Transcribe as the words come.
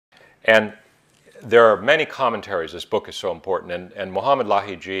And there are many commentaries. This book is so important. And Muhammad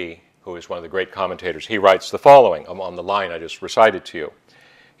Lahiji, who is one of the great commentators, he writes the following on the line I just recited to you.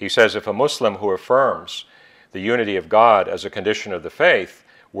 He says, if a Muslim who affirms the unity of God as a condition of the faith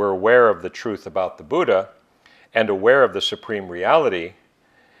were aware of the truth about the Buddha and aware of the supreme reality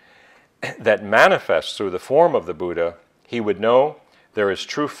that manifests through the form of the Buddha, he would know there is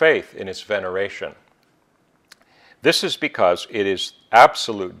true faith in its veneration. This is because it is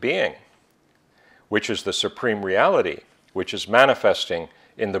absolute being, which is the supreme reality, which is manifesting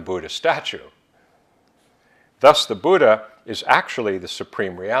in the Buddha statue. Thus, the Buddha is actually the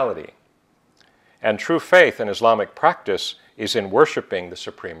supreme reality. And true faith in Islamic practice is in worshiping the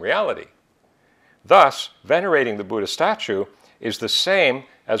supreme reality. Thus, venerating the Buddha statue is the same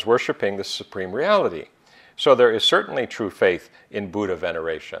as worshiping the supreme reality. So there is certainly true faith in Buddha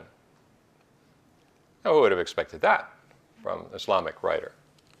veneration. Now, who would have expected that from an Islamic writer?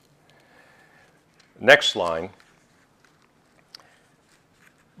 Next line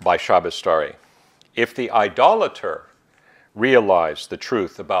by Shabastari. If the idolater realized the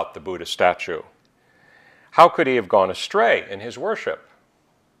truth about the Buddha statue, how could he have gone astray in his worship?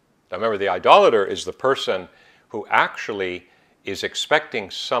 Now remember, the idolater is the person who actually is expecting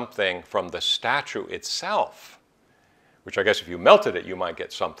something from the statue itself, which I guess if you melted it, you might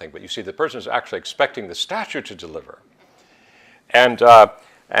get something. But you see, the person is actually expecting the statue to deliver. And the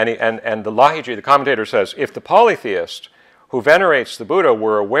Lahiji, the commentator, says, if the polytheist who venerates the Buddha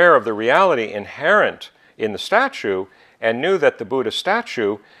were aware of the reality inherent in the statue and knew that the Buddha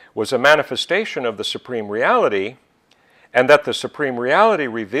statue was a manifestation of the supreme reality and that the supreme reality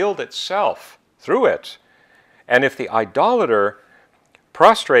revealed itself through it, and if the idolater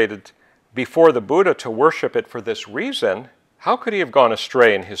prostrated before the Buddha to worship it for this reason, how could he have gone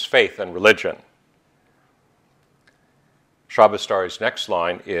astray in his faith and religion? Shabastari's next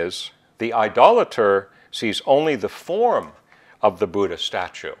line is, the idolater sees only the form of the Buddha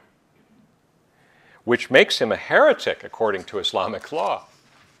statue, which makes him a heretic according to Islamic law.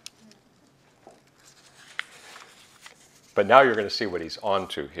 But now you're going to see what he's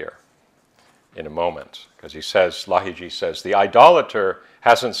onto here in a moment, because he says, Lahiji says, the idolater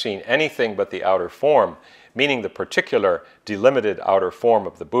hasn't seen anything but the outer form, meaning the particular delimited outer form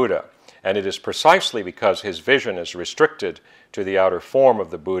of the Buddha. And it is precisely because his vision is restricted to the outer form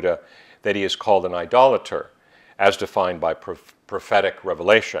of the Buddha that he is called an idolater, as defined by prophetic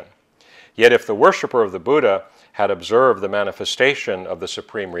revelation. Yet if the worshipper of the Buddha had observed the manifestation of the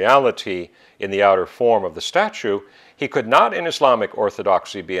supreme reality in the outer form of the statue, he could not in Islamic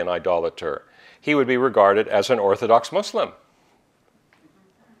orthodoxy be an idolater. He would be regarded as an Orthodox Muslim.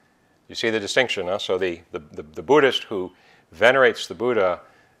 You see the distinction, huh? So the Buddhist who venerates the Buddha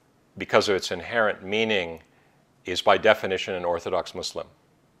because of its inherent meaning is by definition an Orthodox Muslim.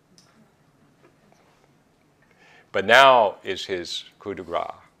 But now is his coup de grace.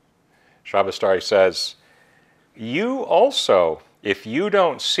 Shabastari says, you also, if you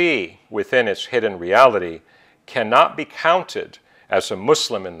don't see within its hidden reality, cannot be counted as a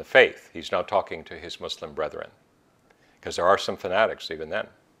Muslim in the faith. He's now talking to his Muslim brethren, because there are some fanatics even then.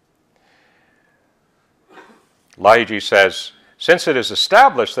 Lahiji says, since it is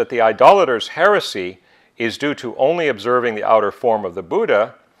established that the idolater's heresy is due to only observing the outer form of the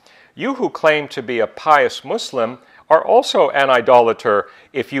Buddha, you who claim to be a pious Muslim are also an idolater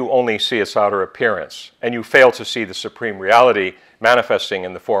if you only see its outer appearance and you fail to see the supreme reality manifesting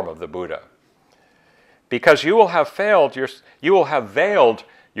in the form of the Buddha. Because you will have veiled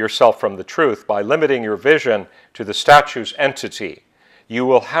yourself from the truth by limiting your vision to the statue's entity. You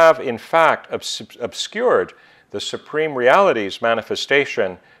will have, in fact, obscured the supreme reality's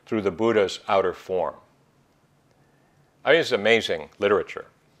manifestation through the Buddha's outer form. I mean, it's amazing literature.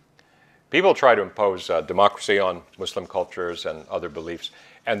 People try to impose democracy on Muslim cultures and other beliefs,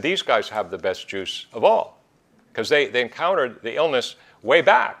 and these guys have the best juice of all, because they encountered the illness way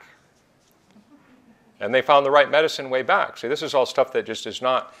back. And they found the right medicine way back. See, this is all stuff that just is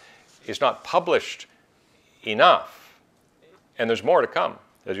not published enough. And there's more to come,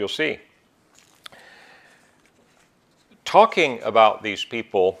 as you'll see. Talking about these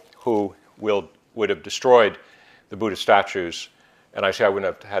people who would have destroyed the Buddha statues, and I say I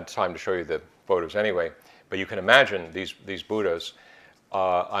wouldn't have had time to show you the photos anyway, but you can imagine these Buddhas.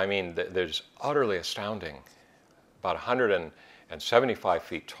 I mean, they're just utterly astounding. About 175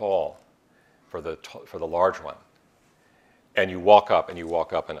 feet tall. For the large one. And you walk up and you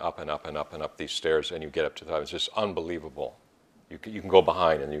walk up and up and up and up and up these stairs and you get up to the top. It's just unbelievable. You can go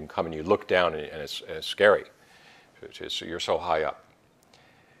behind and you can come and you look down and it's scary. You're so high up.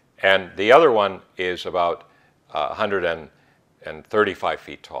 And the other one is about 135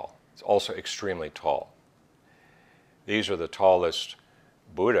 feet tall. It's also extremely tall. These are the tallest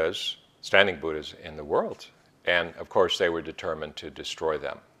Buddhas, standing Buddhas in the world. And of course, they were determined to destroy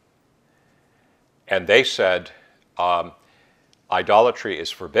them. And they said, idolatry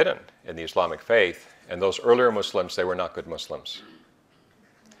is forbidden in the Islamic faith. And those earlier Muslims, they were not good Muslims.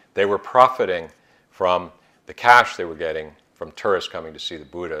 They were profiting from the cash they were getting from tourists coming to see the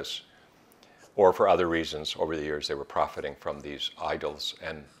Buddhas, or for other reasons. Over the years, they were profiting from these idols.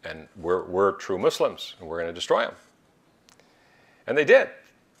 And we're true Muslims, and we're going to destroy them. And they did.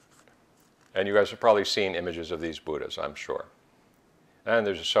 And you guys have probably seen images of these Buddhas, I'm sure. And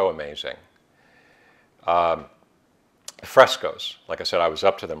they're just so amazing. Frescoes, like I said, I was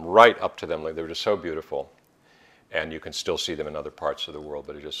up to them, right up to them. They were just so beautiful. And you can still see them in other parts of the world,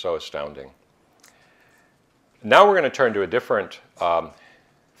 but it's just so astounding. Now we're going to turn to a different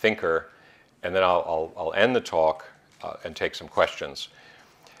thinker, and then I'll end the talk and take some questions.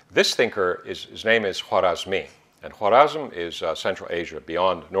 This thinker, his name is Khwarazmi. And Khwarazm is Central Asia,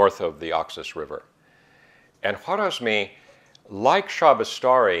 beyond, north of the Oxus River. And Khwarazmi, like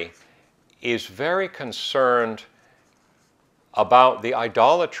Shahrabastari, is very concerned about the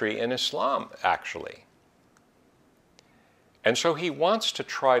idolatry in Islam, actually. And so he wants to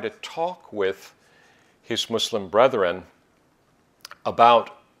try to talk with his Muslim brethren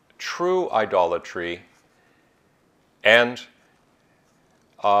about true idolatry and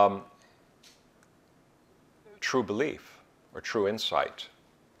true belief or true insight.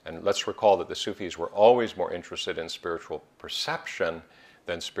 And let's recall that the Sufis were always more interested in spiritual perception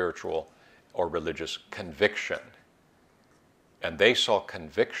than spiritual or religious conviction. And they saw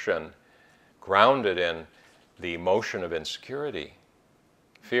conviction grounded in the emotion of insecurity,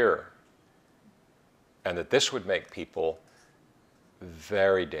 fear, and that this would make people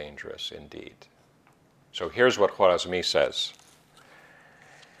very dangerous indeed. So here's what Khwarazmi says.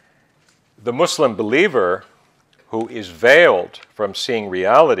 The Muslim believer who is veiled from seeing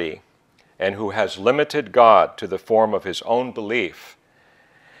reality and who has limited God to the form of his own belief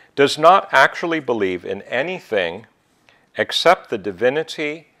does not actually believe in anything except the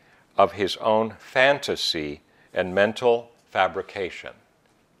divinity of his own fantasy and mental fabrication.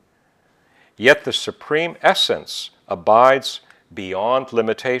 Yet the supreme essence abides beyond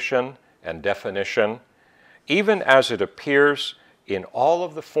limitation and definition, even as it appears in all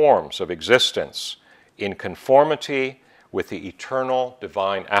of the forms of existence, in conformity with the eternal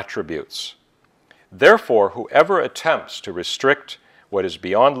divine attributes. Therefore, whoever attempts to restrict what is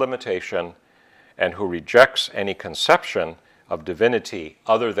beyond limitation and who rejects any conception of divinity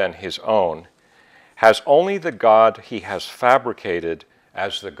other than his own has only the God he has fabricated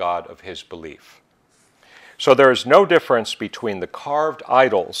as the God of his belief. So there is no difference between the carved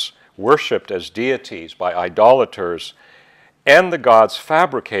idols worshipped as deities by idolaters and the gods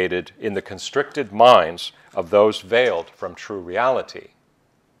fabricated in the constricted minds of those veiled from true reality.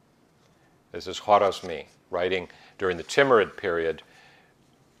 This is Khwarazmi, writing during the Timurid period,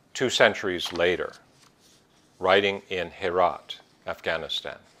 2 centuries later, writing in Herat,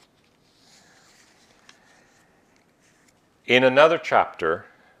 Afghanistan. In another chapter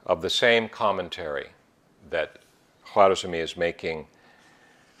of the same commentary that Khwarazmi is making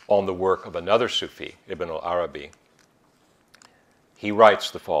on the work of another Sufi, Ibn al-Arabi, he writes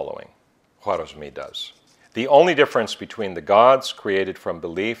the following, Khwarazmi does. The only difference between the gods created from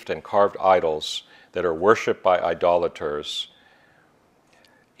belief and carved idols that are worshipped by idolaters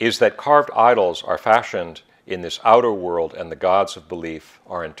is that carved idols are fashioned in this outer world and the gods of belief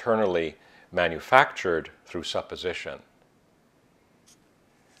are internally manufactured through supposition.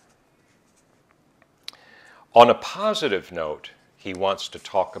 On a positive note, he wants to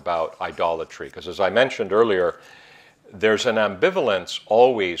talk about idolatry, because as I mentioned earlier, there's an ambivalence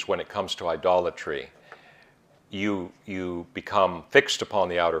always when it comes to idolatry. You become fixed upon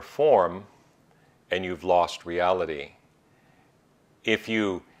the outer form and you've lost reality. If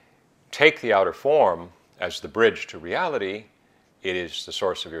you take the outer form as the bridge to reality, it is the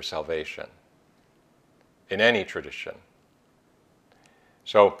source of your salvation in any tradition.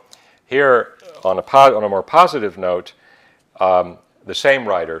 So here, on a more positive note, the same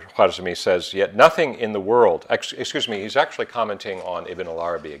writer, Khwarazmi, says, yet nothing in the world, he's actually commenting on Ibn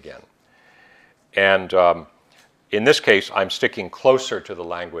al-Arabi again. And in this case, I'm sticking closer to the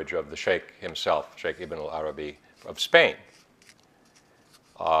language of the Sheikh himself, Sheikh Ibn al-Arabi of Spain,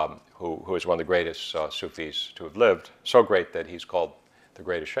 who is one of the greatest Sufis to have lived, so great that he's called the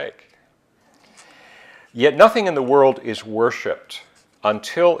greatest Sheikh. Yet nothing in the world is worshipped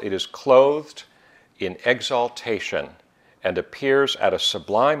until it is clothed in exaltation and appears at a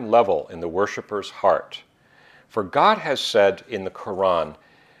sublime level in the worshipper's heart. For God has said in the Quran,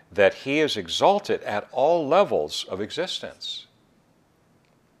 that he is exalted at all levels of existence.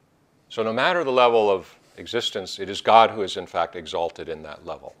 So no matter the level of existence, it is God who is in fact exalted in that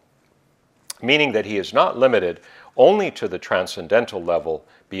level. Meaning that he is not limited only to the transcendental level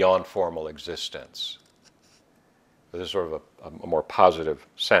beyond formal existence. This is sort of a more positive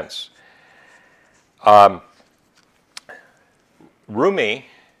sense. Rumi,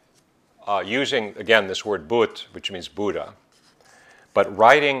 using, again, this word Buddh, which means Buddha, but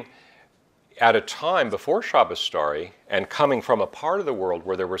writing at a time before Shabbastari and coming from a part of the world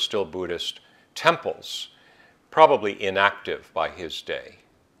where there were still Buddhist temples, probably inactive by his day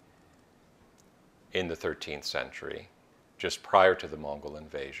in the 13th century, just prior to the Mongol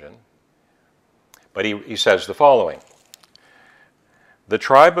invasion. But he says the following: the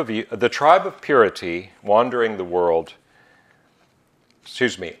tribe of purity wandering the world,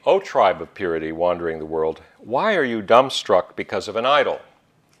 O tribe of purity wandering the world, why are you dumbstruck because of an idol?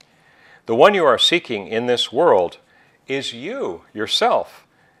 The one you are seeking in this world is you, yourself,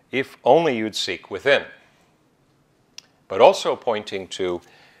 if only you'd seek within. But also pointing to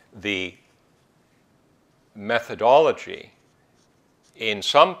the methodology in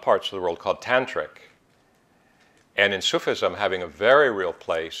some parts of the world called tantric, and in Sufism having a very real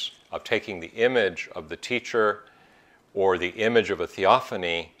place of taking the image of the teacher or the image of a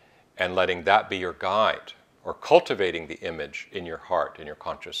theophany and letting that be your guide, or cultivating the image in your heart, in your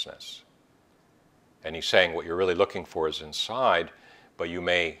consciousness. And he's saying what you're really looking for is inside, but you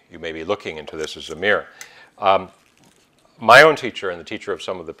may be looking into this as a mirror. My own teacher, and the teacher of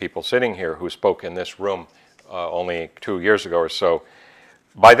some of the people sitting here who spoke in this room only 2 years ago or so,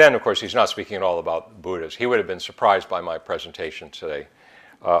 by then, of course, he's not speaking at all about Buddhas. He would have been surprised by my presentation today,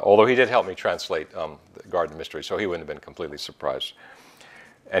 although he did help me translate the Garden Mystery, so he wouldn't have been completely surprised.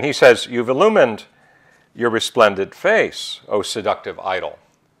 And he says, you've illumined your resplendent face, O seductive idol.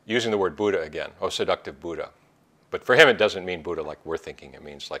 Using the word Buddha again, O seductive Buddha. But for him, it doesn't mean Buddha like we're thinking. It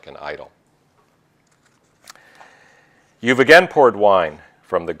means like an idol. You've again poured wine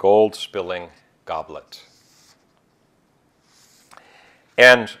from the gold-spilling goblet.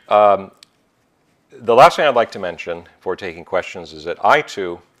 And the last thing I'd like to mention before taking questions is that I,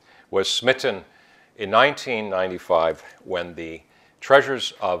 too, was smitten in 1995 when the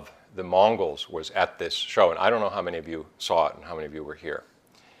Treasures of the Mongols was at this show. And I don't know how many of you saw it and how many of you were here.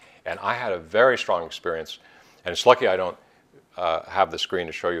 And I had a very strong experience. And it's lucky I don't have the screen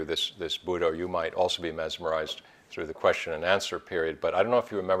to show you this Buddha, or you might also be mesmerized through the question and answer period. But I don't know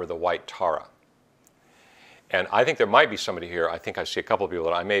if you remember the white Tara. And I think there might be somebody here, I think I see a couple of people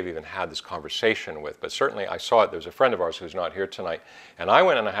that I may have even had this conversation with, but certainly I saw it. There's a friend of ours who's not here tonight. And I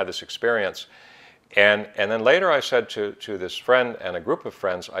went and I had this experience. And then later I said to this friend and a group of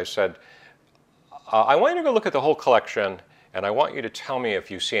friends, I said, I want you to go look at the whole collection, and I want you to tell me if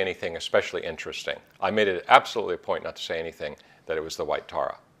you see anything especially interesting. I made it absolutely a point not to say anything that it was the white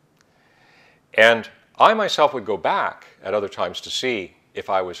Tara. And I myself would go back at other times to see if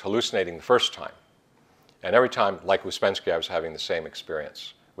I was hallucinating the first time. And every time, like Uspensky, I was having the same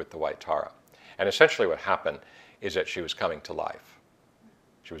experience with the white Tara. And essentially what happened is that she was coming to life.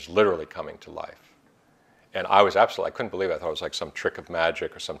 She was literally coming to life. And I couldn't believe it. I thought it was like some trick of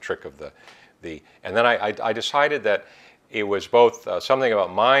magic or some trick of the and then I decided that it was both something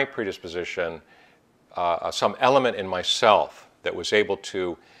about my predisposition, some element in myself that was able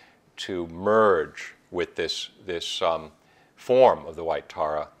to merge with this form of the white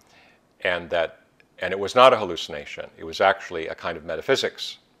Tara, and it was not a hallucination. It was actually a kind of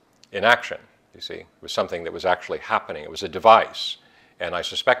metaphysics in action, you see. It was something that was actually happening. It was a device. And I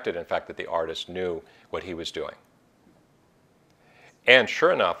suspected, in fact, that the artist knew what he was doing. And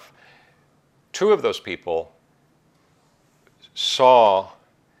sure enough, 2 of those people saw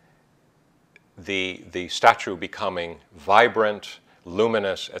the statue becoming vibrant,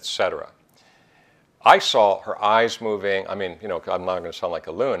 luminous, etc. I saw her eyes moving. I mean, I'm not going to sound like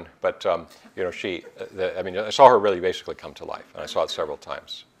a loon, but I saw her really basically come to life, and I saw it several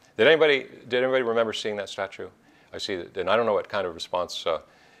times. Did anybody remember seeing that statue? I see that, and I don't know what kind of response.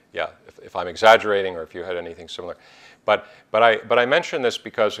 If I'm exaggerating or if you had anything similar, but I mention this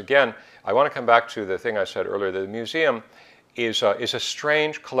because again, I want to come back to the thing I said earlier. The museum is a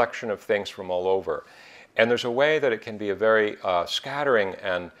strange collection of things from all over, and there's a way that it can be a very scattering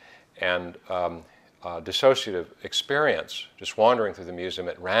and dissociative experience, just wandering through the museum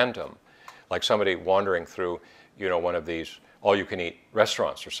at random, like somebody wandering through, one of these all-you-can-eat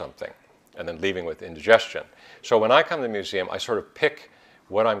restaurants or something, and then leaving with indigestion. So when I come to the museum, I sort of pick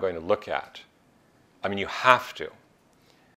what I'm going to look at. I mean, you have to.